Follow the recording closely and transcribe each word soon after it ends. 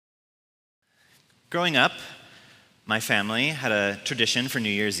Growing up, my family had a tradition for New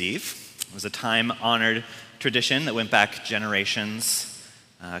Year's Eve. It was a time-honored tradition that went back generations.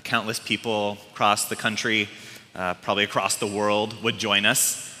 Countless people across the country, probably across the world, would join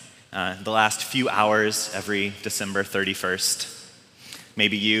us the last few hours every December 31st.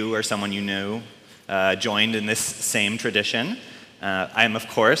 Maybe you or someone you knew joined in this same tradition. I am, of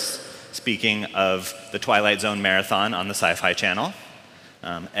course, speaking of the Twilight Zone Marathon on the Sci-Fi Channel.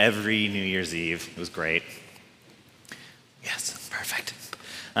 Every New Year's Eve. It was great. Yes, perfect.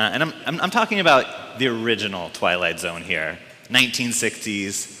 And I'm talking about the original Twilight Zone here.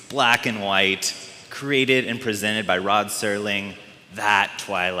 1960s, black and white, created and presented by Rod Serling, that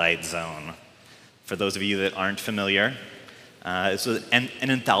Twilight Zone. For those of you that aren't familiar, this was an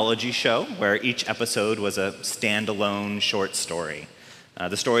anthology show where each episode was a standalone short story.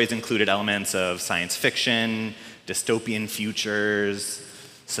 The stories included elements of science fiction, dystopian futures,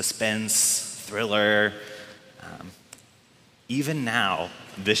 suspense, thriller. Even now,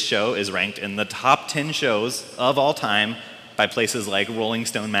 this show is ranked in the top 10 shows of all time by places like Rolling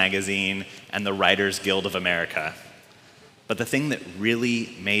Stone magazine and the Writers Guild of America. But the thing that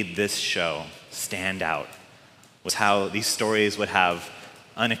really made this show stand out was how these stories would have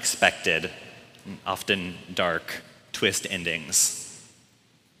unexpected, often dark, twist endings.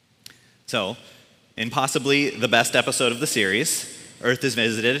 So, in possibly the best episode of the series, Earth is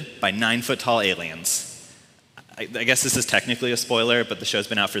visited by 9-foot-tall aliens. I guess this is technically a spoiler, but the show's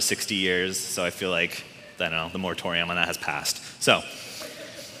been out for 60 years, so I feel like, I don't know, the moratorium on that has passed. So,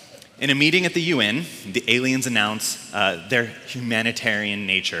 in a meeting at the UN, the aliens announce their humanitarian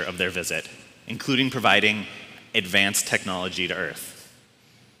nature of their visit, including providing advanced technology to Earth.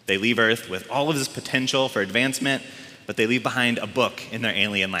 They leave Earth with all of this potential for advancement, but they leave behind a book in their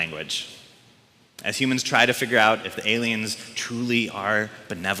alien language. As humans try to figure out if the aliens truly are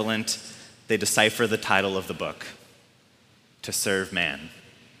benevolent, they decipher the title of the book, To Serve Man.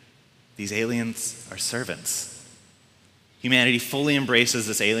 These aliens are servants. Humanity fully embraces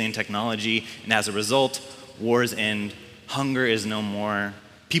this alien technology, and as a result, wars end, hunger is no more.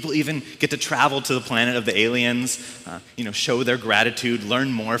 People even get to travel to the planet of the aliens, show their gratitude,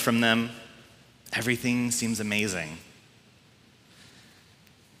 learn more from them. Everything seems amazing.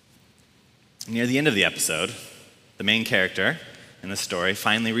 Near the end of the episode, the main character in the story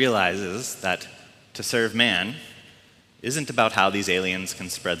finally realizes that to serve man isn't about how these aliens can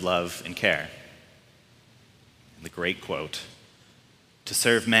spread love and care. And the great quote, to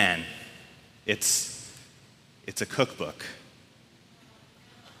serve man, it's a cookbook.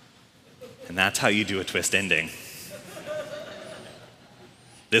 And that's how you do a twist ending.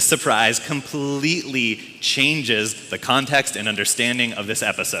 This surprise completely changes the context and understanding of this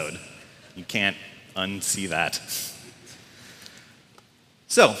episode. You can't unsee that.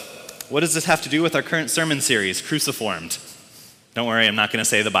 So, what does this have to do with our current sermon series, Cruciformed? Don't worry, I'm not going to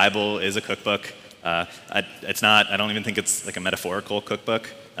say the Bible is a cookbook. It's not. I don't even think it's like a metaphorical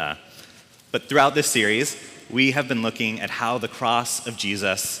cookbook. But throughout this series, we have been looking at how the cross of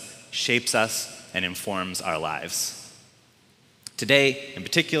Jesus shapes us and informs our lives. Today, in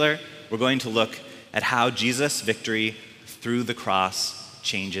particular, we're going to look at how Jesus' victory through the cross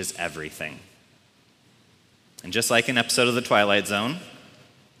changes everything. And just like an episode of The Twilight Zone,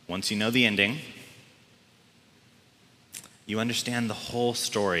 once you know the ending, you understand the whole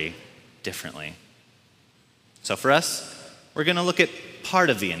story differently. So for us, we're going to look at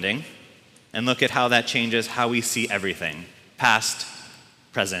part of the ending and look at how that changes how we see everything, past,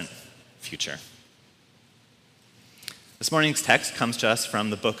 present, future. This morning's text comes to us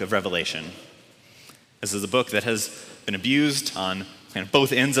from the book of Revelation. This is a book that has been abused on kind of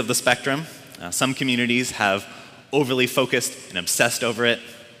both ends of the spectrum. Some communities have overly focused and obsessed over it,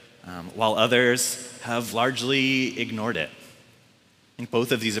 while others have largely ignored it. I think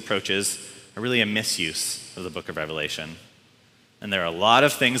both of these approaches are really a misuse of the book of Revelation. And there are a lot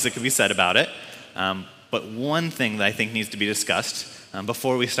of things that could be said about it, but one thing that I think needs to be discussed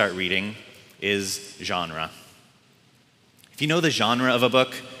before we start reading is genre. If you know the genre of a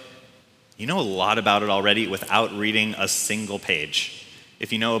book, you know a lot about it already without reading a single page.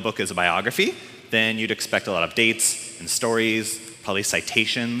 If you know a book is a biography, then you'd expect a lot of dates and stories, probably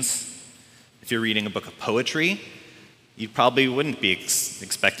citations. If you're reading a book of poetry, you probably wouldn't be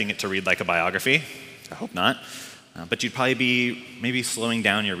expecting it to read like a biography. I hope not. But you'd probably be maybe slowing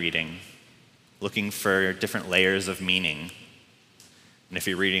down your reading, looking for different layers of meaning. And if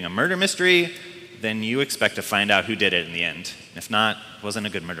you're reading a murder mystery, then you expect to find out who did it in the end. If not, it wasn't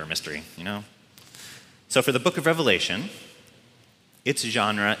a good murder mystery, So for the book of Revelation, its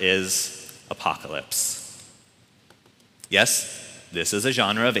genre is apocalypse. Yes, this is a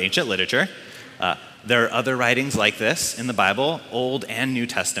genre of ancient literature, There are other writings like this in the Bible, Old and New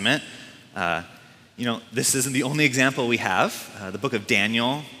Testament. This isn't the only example we have. The book of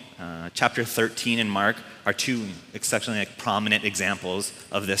Daniel, chapter 13 and Mark are two exceptionally prominent examples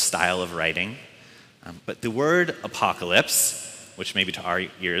of this style of writing. But the word apocalypse, which maybe to our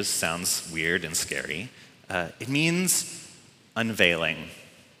ears sounds weird and scary, it means unveiling,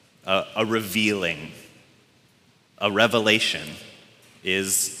 a revealing. A revelation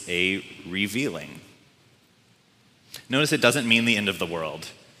is a revealing. Notice it doesn't mean the end of the world.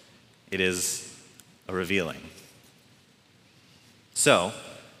 It is a revealing. So,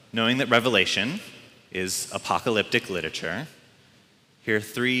 knowing that Revelation is apocalyptic literature, here are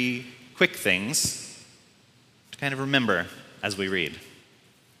three quick things to kind of remember as we read.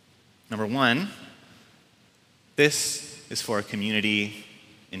 Number one, this is for a community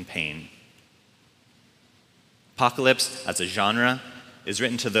in pain. Apocalypse, as a genre, is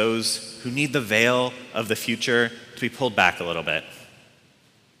written to those who need the veil of the future to be pulled back a little bit.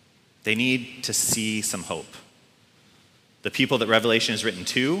 They need to see some hope. The people that Revelation is written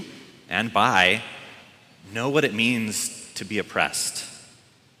to and by know what it means to be oppressed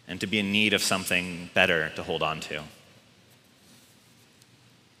and to be in need of something better to hold on to.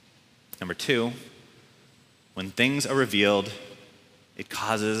 Number two, when things are revealed, it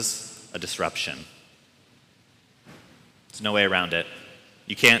causes a disruption. There's no way around it.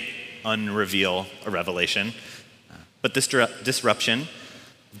 You can't unreveal a revelation. But this disruption,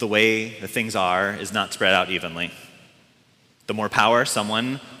 the way that things are, is not spread out evenly. The more power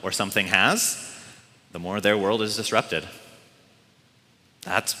someone or something has, the more their world is disrupted.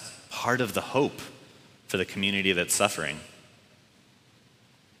 That's part of the hope for the community that's suffering.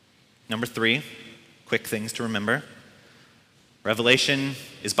 Number three, quick things to remember. Revelation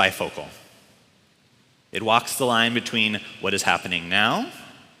is bifocal. It walks the line between what is happening now,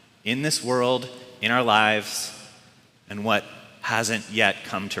 in this world, in our lives, and what hasn't yet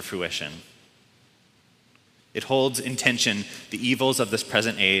come to fruition. It holds in tension the evils of this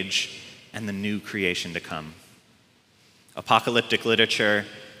present age and the new creation to come. Apocalyptic literature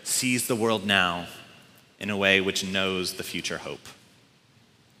sees the world now in a way which knows the future hope.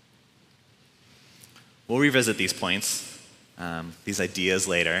 We'll revisit these points, these ideas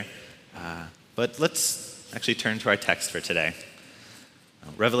later, but let's actually turn to our text for today.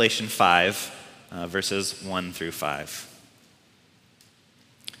 Revelation 5, verses 1 through 5.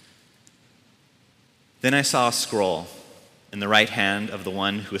 Then I saw a scroll in the right hand of the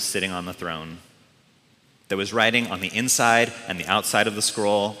one who was sitting on the throne. There was writing on the inside and the outside of the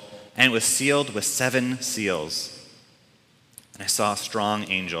scroll, and it was sealed with 7 seals. And I saw a strong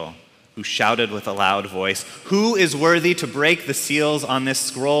angel who shouted with a loud voice, "Who is worthy to break the seals on this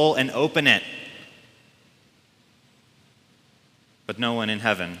scroll and open it?" But no one in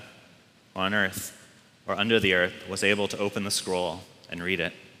heaven, or on earth, or under the earth was able to open the scroll and read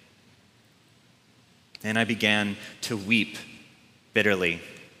it. And I began to weep bitterly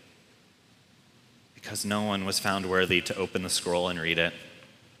because no one was found worthy to open the scroll and read it.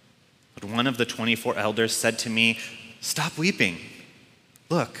 But one of the 24 elders said to me, "Stop weeping.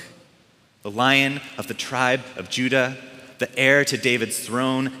 Look, the Lion of the tribe of Judah, the heir to David's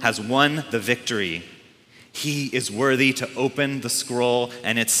throne, has won the victory. He is worthy to open the scroll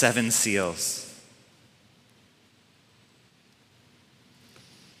and its 7 seals."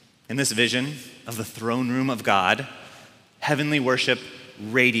 In this vision of the throne room of God, heavenly worship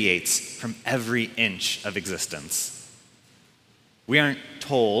radiates from every inch of existence. We aren't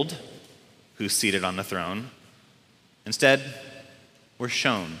told who's seated on the throne. Instead, we're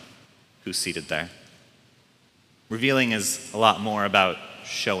shown who's seated there. Revealing is a lot more about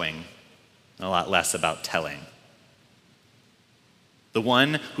showing and a lot less about telling. The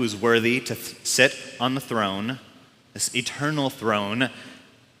one who is worthy to sit on the throne, this eternal throne,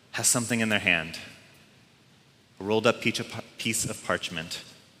 has something in their hand. A rolled up piece of parchment.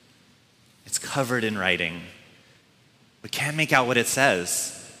 It's covered in writing. We can't make out what it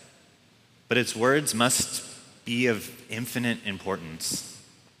says, but its words must be of infinite importance.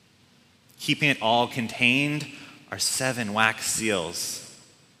 Keeping it all contained are 7 wax seals.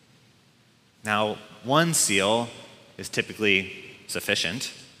 Now, 1 seal is typically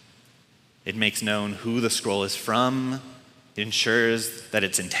sufficient. It makes known who the scroll is from. It ensures that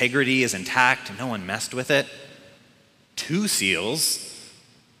its integrity is intact and no one messed with it. 2 seals,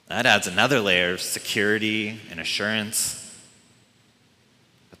 that adds another layer of security and assurance.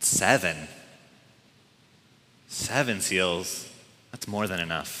 But 7 seals, that's more than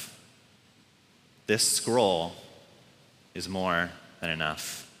enough. This scroll is more than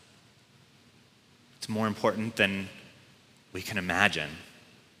enough. It's more important than we can imagine.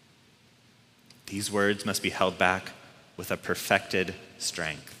 these words must be held back with a perfected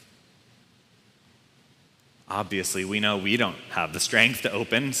strength. Obviously, we know we don't have the strength to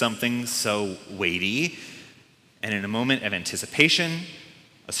open something so weighty, and in a moment of anticipation,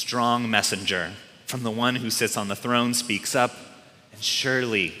 a strong messenger from the one who sits on the throne speaks up, and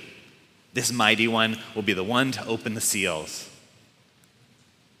surely this mighty one will be the one to open the seals.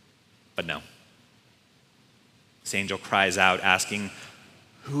 But no. This angel cries out, asking,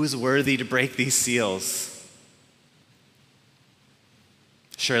 "Who is worthy to break these seals?"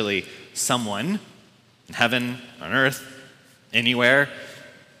 Surely someone in heaven, on earth, anywhere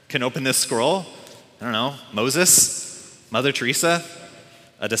can open this scroll. I don't know, Moses, Mother Teresa,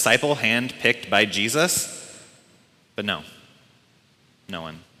 a disciple hand-picked by Jesus. But no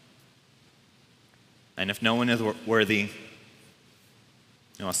one. And if no one is worthy,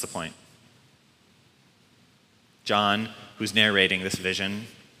 what's the point? John, who's narrating this vision,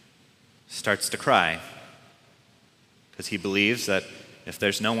 starts to cry because he believes that if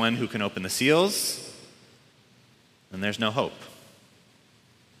there's no one who can open the seals, then there's no hope.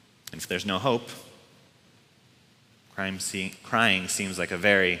 And if there's no hope, crying seems like a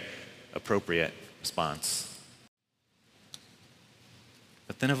very appropriate response.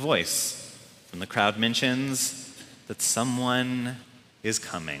 But then a voice from the crowd mentions that someone is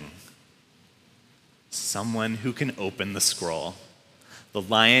coming. Someone who can open the scroll. The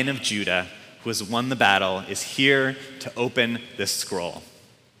Lion of Judah, who has won the battle, is here to open this scroll.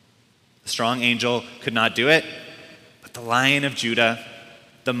 The strong angel could not do it, but the Lion of Judah,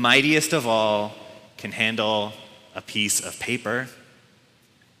 the mightiest of all, can handle a piece of paper.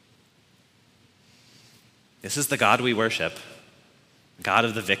 This is the God we worship, the God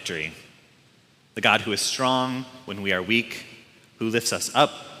of the victory, the God who is strong when we are weak, who lifts us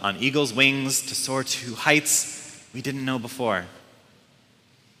up on eagle's wings to soar to heights we didn't know before.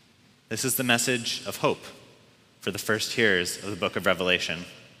 This is the message of hope for the first hearers of the book of Revelation.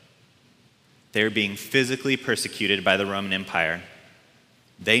 They were being physically persecuted by the Roman Empire.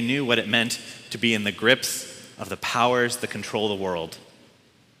 They knew what it meant to be in the grips of the powers that control the world.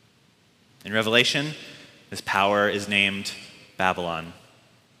 In Revelation, this power is named Babylon.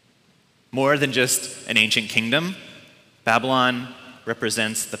 More than just an ancient kingdom, Babylon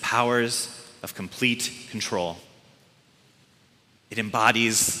represents the powers of complete control. It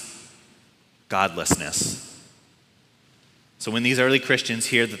embodies godlessness. So when these early Christians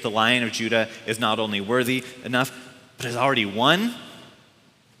hear that the Lion of Judah is not only worthy enough, but has already won,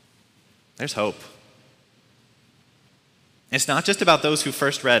 there's hope. It's not just about those who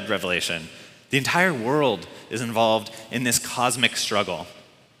first read Revelation. The entire world is involved in this cosmic struggle.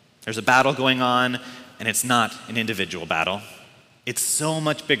 There's a battle going on, and it's not an individual battle. It's so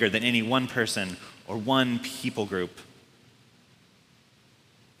much bigger than any one person or one people group.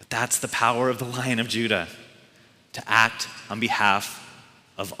 But that's the power of the Lion of Judah, to act on behalf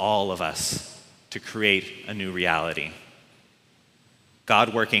of all of us, to create a new reality.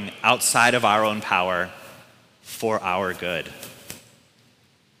 God working outside of our own power for our good.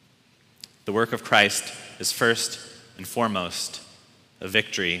 The work of Christ is first and foremost a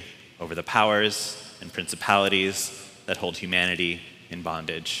victory over the powers and principalities that hold humanity in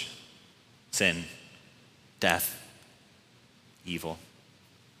bondage. Sin, death, evil.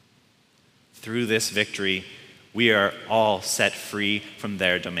 Through this victory, we are all set free from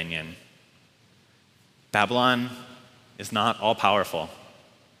their dominion. Babylon is not all-powerful.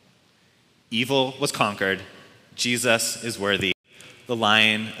 Evil was conquered. Jesus is worthy. The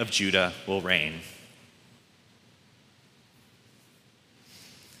Lion of Judah will reign.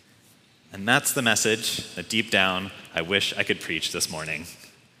 And that's the message that deep down I wish I could preach this morning.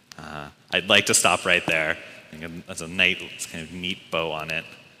 I'd like to stop right there. I think that's a nice kind of neat bow on it,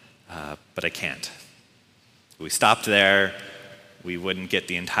 but I can't. If we stopped there, we wouldn't get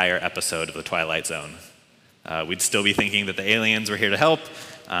the entire episode of The Twilight Zone. We'd still be thinking that the aliens were here to help.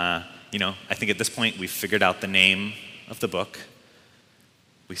 I think at this point we've figured out the name of the book.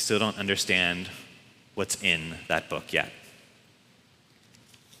 We still don't understand what's in that book yet.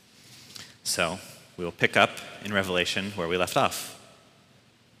 So we will pick up in Revelation where we left off.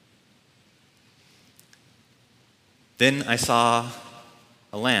 Then I saw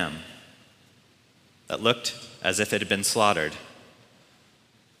a lamb that looked as if it had been slaughtered.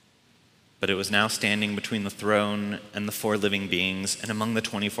 But it was now standing between the throne and the 4 living beings and among the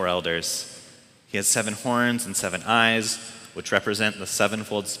 24 elders. He had 7 horns and 7 eyes, which represent the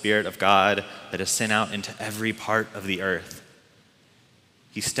sevenfold Spirit of God that is sent out into every part of the earth.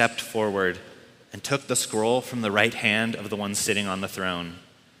 He stepped forward and took the scroll from the right hand of the one sitting on the throne.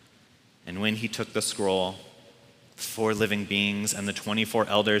 And when he took the scroll 4 living beings and the 24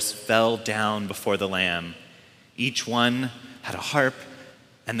 elders fell down before the Lamb. Each one had a harp,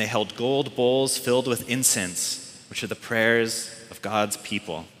 and they held gold bowls filled with incense, which are the prayers of God's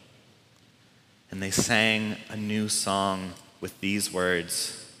people. And they sang a new song with these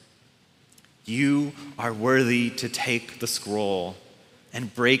words: "You are worthy to take the scroll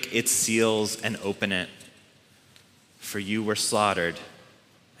and break its seals and open it. For you were slaughtered,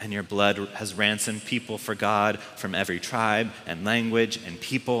 and your blood has ransomed people for God from every tribe and language and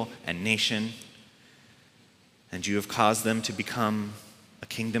people and nation. And you have caused them to become a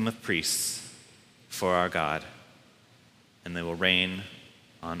kingdom of priests for our God, and they will reign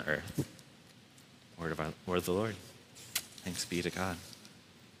on earth." Word of the Lord. Thanks be to God.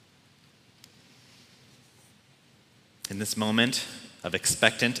 In this moment of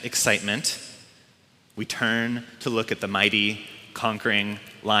expectant excitement, we turn to look at the mighty, conquering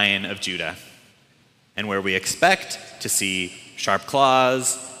Lion of Judah. And where we expect to see sharp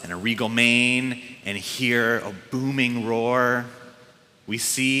claws and a regal mane and hear a booming roar, we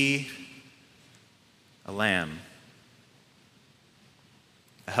see a lamb,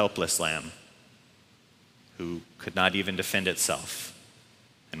 a helpless lamb who could not even defend itself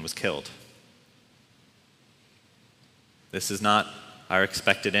and was killed. This is not our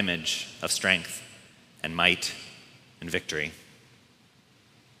expected image of strength and might and victory.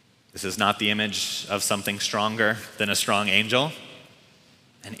 This is not the image of something stronger than a strong angel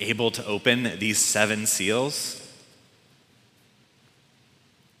and able to open these 7 seals.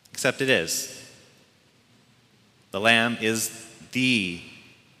 Except it is. The Lamb is the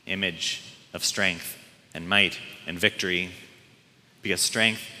image of strength and might and victory, because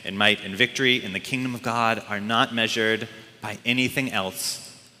strength and might and victory in the kingdom of God are not measured by anything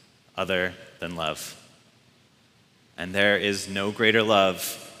else other than love. And there is no greater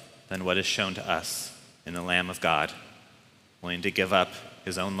love than what is shown to us in the Lamb of God, willing to give up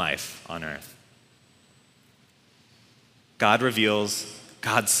his own life on earth. God reveals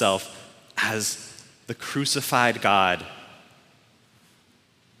God's self as the crucified God.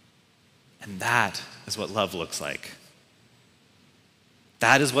 And that is what love looks like.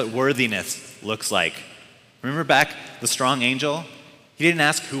 That is what worthiness looks like. Remember back the strong angel? He didn't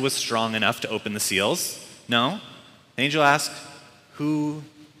ask who was strong enough to open the seals. No. The angel asked, who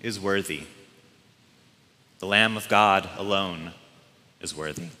is worthy? The Lamb of God alone is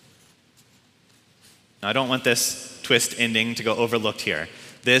worthy. Now, I don't want this twist ending to go overlooked here.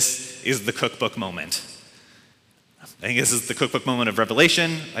 This is the cookbook moment. I think this is the cookbook moment of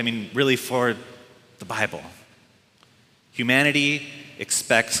Revelation. I mean, really for the Bible. Humanity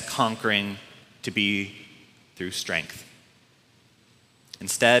expects conquering to be through strength.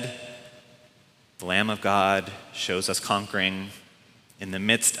 Instead, the Lamb of God shows us conquering in the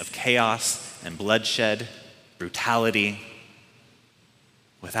midst of chaos and bloodshed, brutality,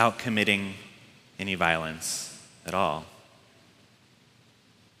 without committing any violence at all.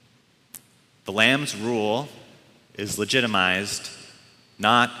 The Lamb's rule is legitimized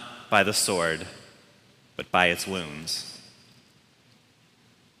not by the sword, but by its wounds.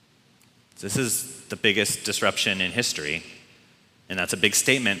 This is the biggest disruption in history, and that's a big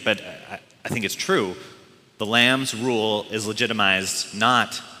statement, but I think it's true. The Lamb's rule is legitimized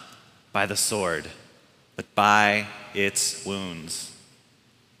not by the sword, but by its wounds.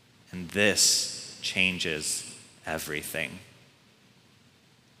 And this changes everything.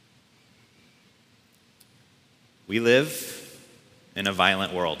 We live in a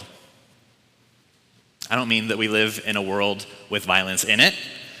violent world. I don't mean that we live in a world with violence in it.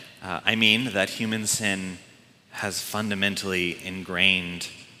 I mean that human sin has fundamentally ingrained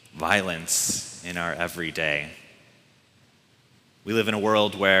violence in our everyday. We live in a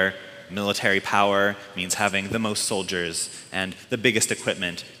world where military power means having the most soldiers and the biggest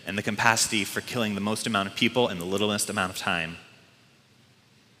equipment and the capacity for killing the most amount of people in the littlest amount of time.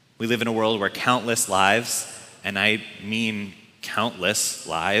 We live in a world where countless lives, and I mean countless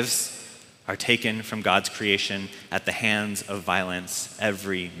lives, are taken from God's creation at the hands of violence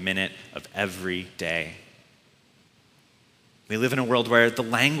every minute of every day. We live in a world where the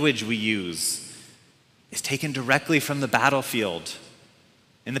language we use is taken directly from the battlefield.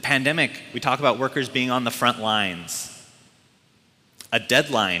 In the pandemic, we talk about workers being on the front lines. A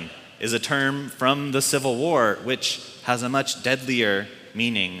deadline is a term from the Civil War, which has a much deadlier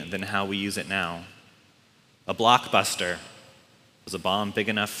meaning than how we use it now. A blockbuster was a bomb big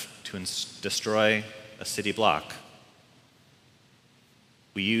enough to destroy a city block.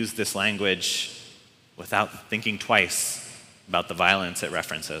 We use this language without thinking twice about the violence it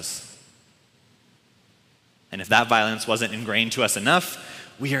references. And if that violence wasn't ingrained to us enough,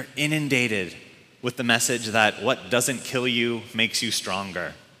 we are inundated with the message that what doesn't kill you makes you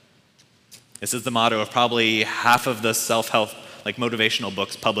stronger. This is the motto of probably half of the self-help, motivational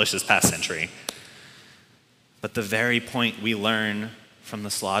books published this past century. But the very point we learn from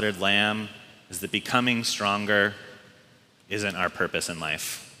the slaughtered lamb is that becoming stronger isn't our purpose in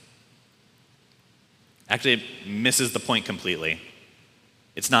life. Actually, it misses the point completely.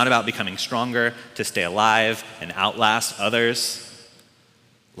 It's not about becoming stronger to stay alive and outlast others.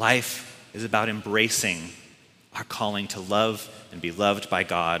 Life is about embracing our calling to love and be loved by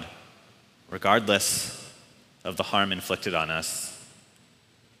God, regardless of the harm inflicted on us.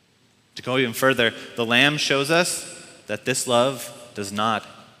 To go even further, the Lamb shows us that this love does not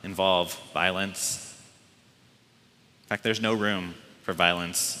involve violence. In fact, there's no room for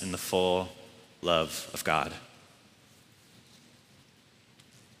violence in the full love of God.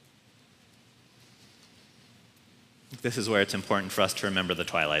 This is where it's important for us to remember the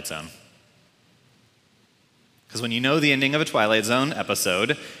Twilight Zone. Because when you know the ending of a Twilight Zone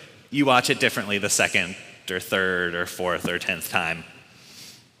episode, you watch it differently the second or third or fourth or 10th time.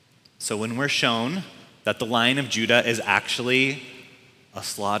 So when we're shown that the Lion of Judah is actually a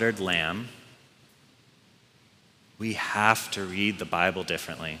slaughtered lamb, we have to read the Bible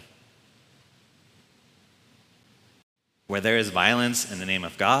differently. Where there is violence in the name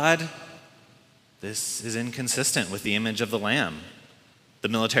of God, this is inconsistent with the image of the Lamb. The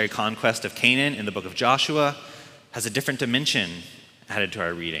military conquest of Canaan in the book of Joshua has a different dimension added to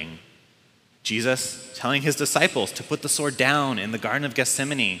our reading. Jesus telling his disciples to put the sword down in the Garden of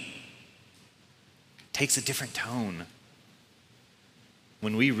Gethsemane takes a different tone.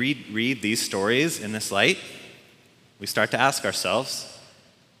 When we read these stories in this light, we start to ask ourselves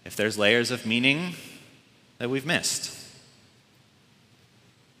if there's layers of meaning that we've missed.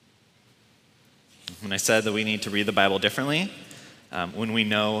 When I said that we need to read the Bible differently, when we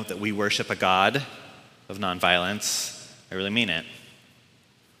know that we worship a God of nonviolence, I really mean it.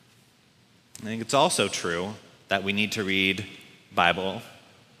 I think it's also true that we need to read Bible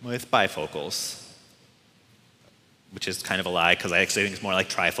with bifocals, which is kind of a lie because I actually think it's more like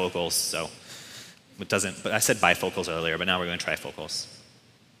trifocals, so it doesn't, but I said bifocals earlier, but now we're going trifocals.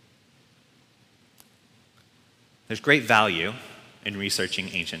 There's great value in researching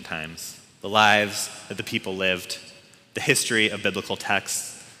ancient times, the lives that the people lived, the history of biblical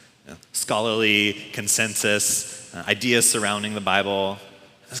texts, scholarly consensus, ideas surrounding the Bible.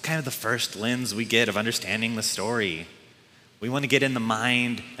 That's kind of the first lens we get of understanding the story. We want to get in the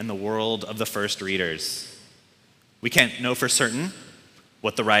mind and the world of the first readers. We can't know for certain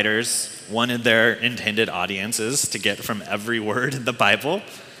what the writers wanted their intended audiences to get from every word in the Bible,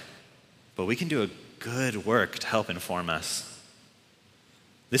 but we can do a good work to help inform us.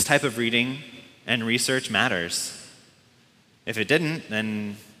 This type of reading and research matters. If it didn't,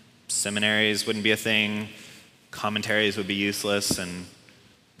 then seminaries wouldn't be a thing, commentaries would be useless, and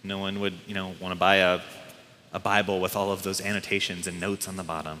no one would, want to buy a Bible with all of those annotations and notes on the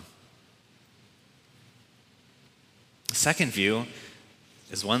bottom. The second view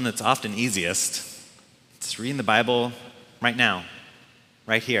is one that's often easiest. It's reading the Bible right now,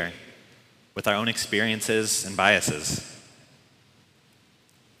 right here, with our own experiences and biases.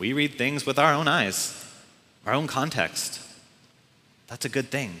 We read things with our own eyes, our own context. That's a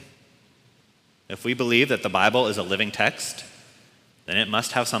good thing. If we believe that the Bible is a living text, then it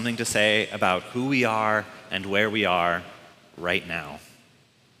must have something to say about who we are and where we are right now.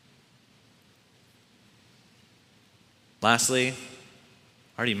 Lastly,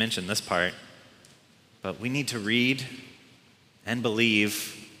 I already mentioned this part, but we need to read and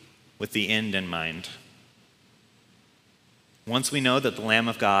believe with the end in mind. Once we know that the Lamb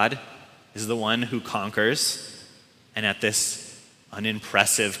of God is the one who conquers, and that this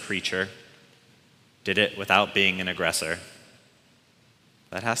unimpressive creature did it without being an aggressor,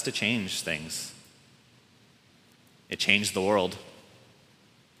 that has to change things. It changed the world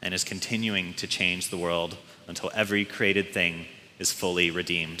and is continuing to change the world until every created thing is fully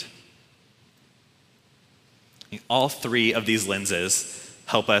redeemed. All three of these lenses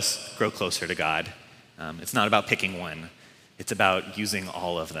help us grow closer to God. It's not about picking one. It's about using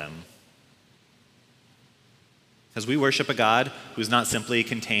all of them. Because we worship a God who's not simply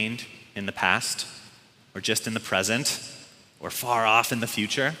contained in the past or just in the present or far off in the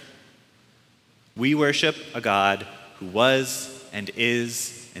future. We worship a God who was and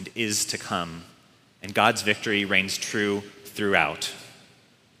is to come, and God's victory reigns true throughout.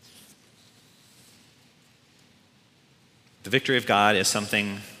 The victory of God is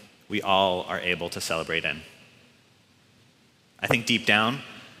something we all are able to celebrate in. I think deep down,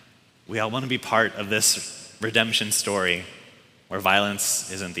 we all want to be part of this redemption story where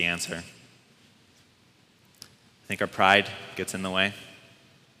violence isn't the answer. think our pride gets in the way.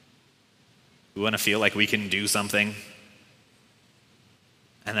 We want to feel like we can do something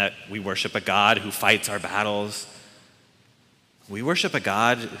and that we worship a God who fights our battles. We worship a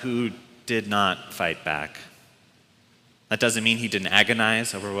God who did not fight back. That doesn't mean he didn't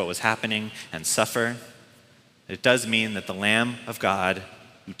agonize over what was happening and suffer. It does mean that the Lamb of God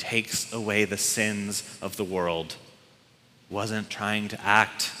who takes away the sins of the world wasn't trying to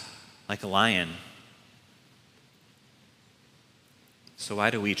act like a lion. So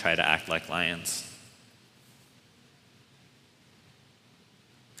why do we try to act like lions?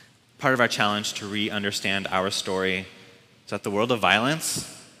 Part of our challenge to re-understand our story is that the world of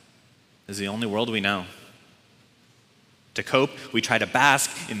violence is the only world we know. To cope, we try to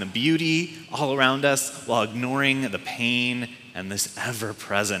bask in the beauty all around us while ignoring the pain and this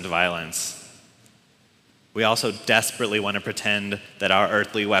ever-present violence. We also desperately want to pretend that our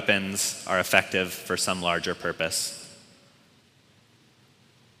earthly weapons are effective for some larger purpose.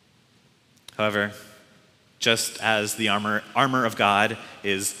 However, just as the armor of God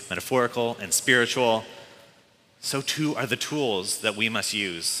is metaphorical and spiritual, so too are the tools that we must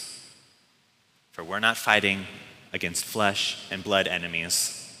use. For we're not fighting against flesh and blood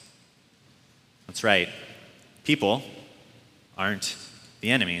enemies. That's right. People aren't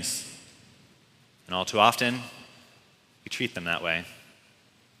the enemies. And all too often, we treat them that way.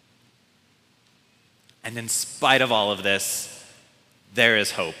 And in spite of all of this, there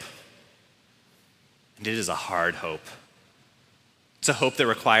is hope. And it is a hard hope. It's a hope that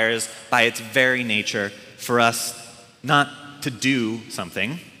requires, by its very nature, for us not to do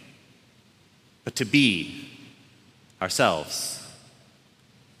something, but to be ourselves.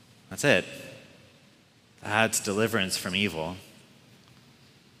 That's it. That's deliverance from evil.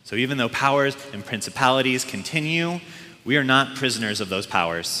 So even though powers and principalities continue, we are not prisoners of those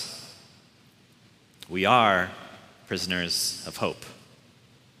powers. We are prisoners of hope.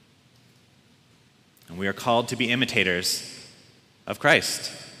 And we are called to be imitators of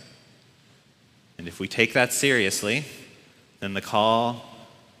Christ. And if we take that seriously, then the call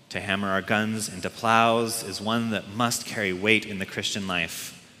to hammer our guns into plows is one that must carry weight in the Christian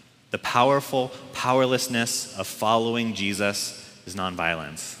life. The powerful powerlessness of following Jesus is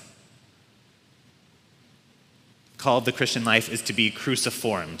nonviolence. The call of the Christian life is to be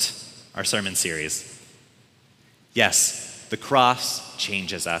cruciformed, our sermon series. Yes, the cross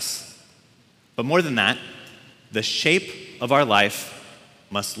changes us. But more than that, the shape of our life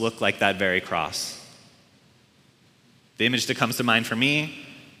must look like that very cross. The image that comes to mind for me,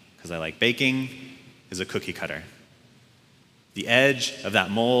 because I like baking, is a cookie cutter. The edge of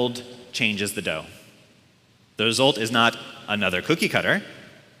that mold changes the dough. The result is not another cookie cutter,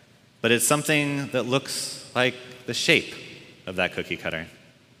 but it's something that looks like the shape of that cookie cutter.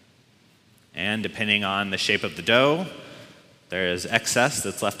 And depending on the shape of the dough, there is excess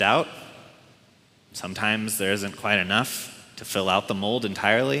that's left out. Sometimes there isn't quite enough to fill out the mold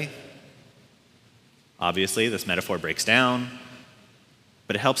entirely. Obviously, this metaphor breaks down,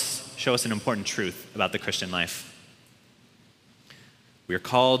 but it helps show us an important truth about the Christian life. We are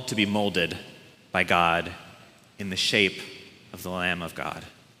called to be molded by God in the shape of the Lamb of God.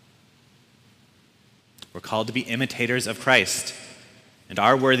 We're called to be imitators of Christ, and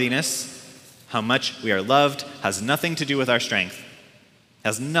our worthiness, how much we are loved, has nothing to do with our strength.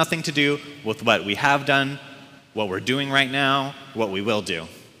 Has nothing to do with what we have done, what we're doing right now, what we will do.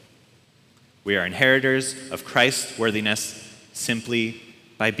 We are inheritors of Christ's worthiness simply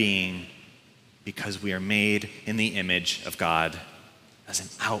by being, because we are made in the image of God as an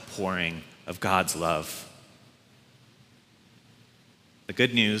outpouring of God's love. The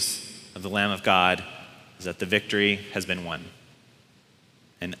good news of the Lamb of God is that the victory has been won.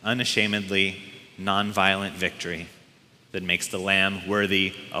 An unashamedly nonviolent victory that makes the Lamb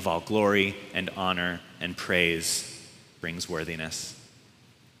worthy of all glory and honor and praise brings worthiness.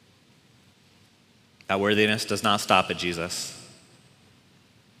 That worthiness does not stop at Jesus.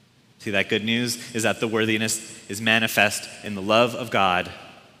 See, that good news is that the worthiness is manifest in the love of God,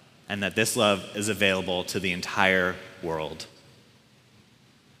 and that this love is available to the entire world.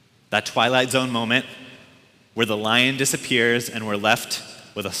 That Twilight Zone moment where the lion disappears and we're left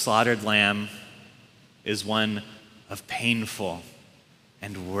with a slaughtered lamb is one of painful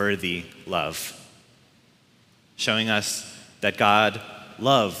and worthy love, showing us that God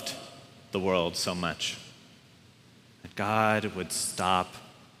loved the world so much, that God would stop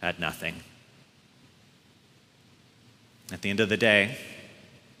at nothing. At the end of the day,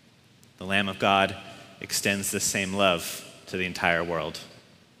 the Lamb of God extends the same love to the entire world,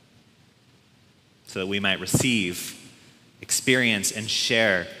 so that we might receive, experience, and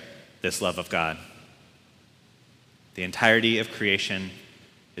share this love of God. The entirety of creation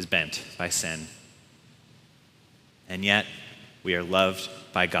is bent by sin. And yet, we are loved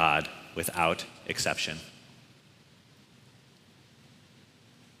by God without exception.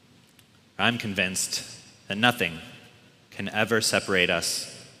 I'm convinced that nothing can ever separate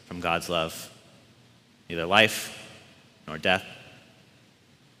us from God's love. Neither life nor death,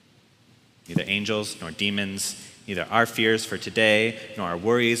 neither angels nor demons, neither our fears for today nor our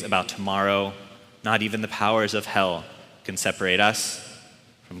worries about tomorrow, not even the powers of hell can separate us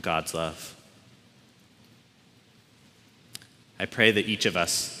from God's love. I pray that each of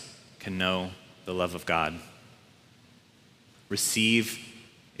us can know the love of God, receive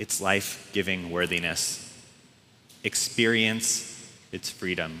its life-giving worthiness, experience its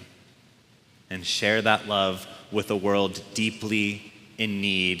freedom, and share that love with a world deeply in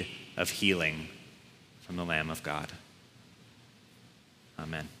need of healing from the Lamb of God.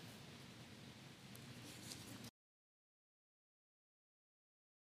 Amen.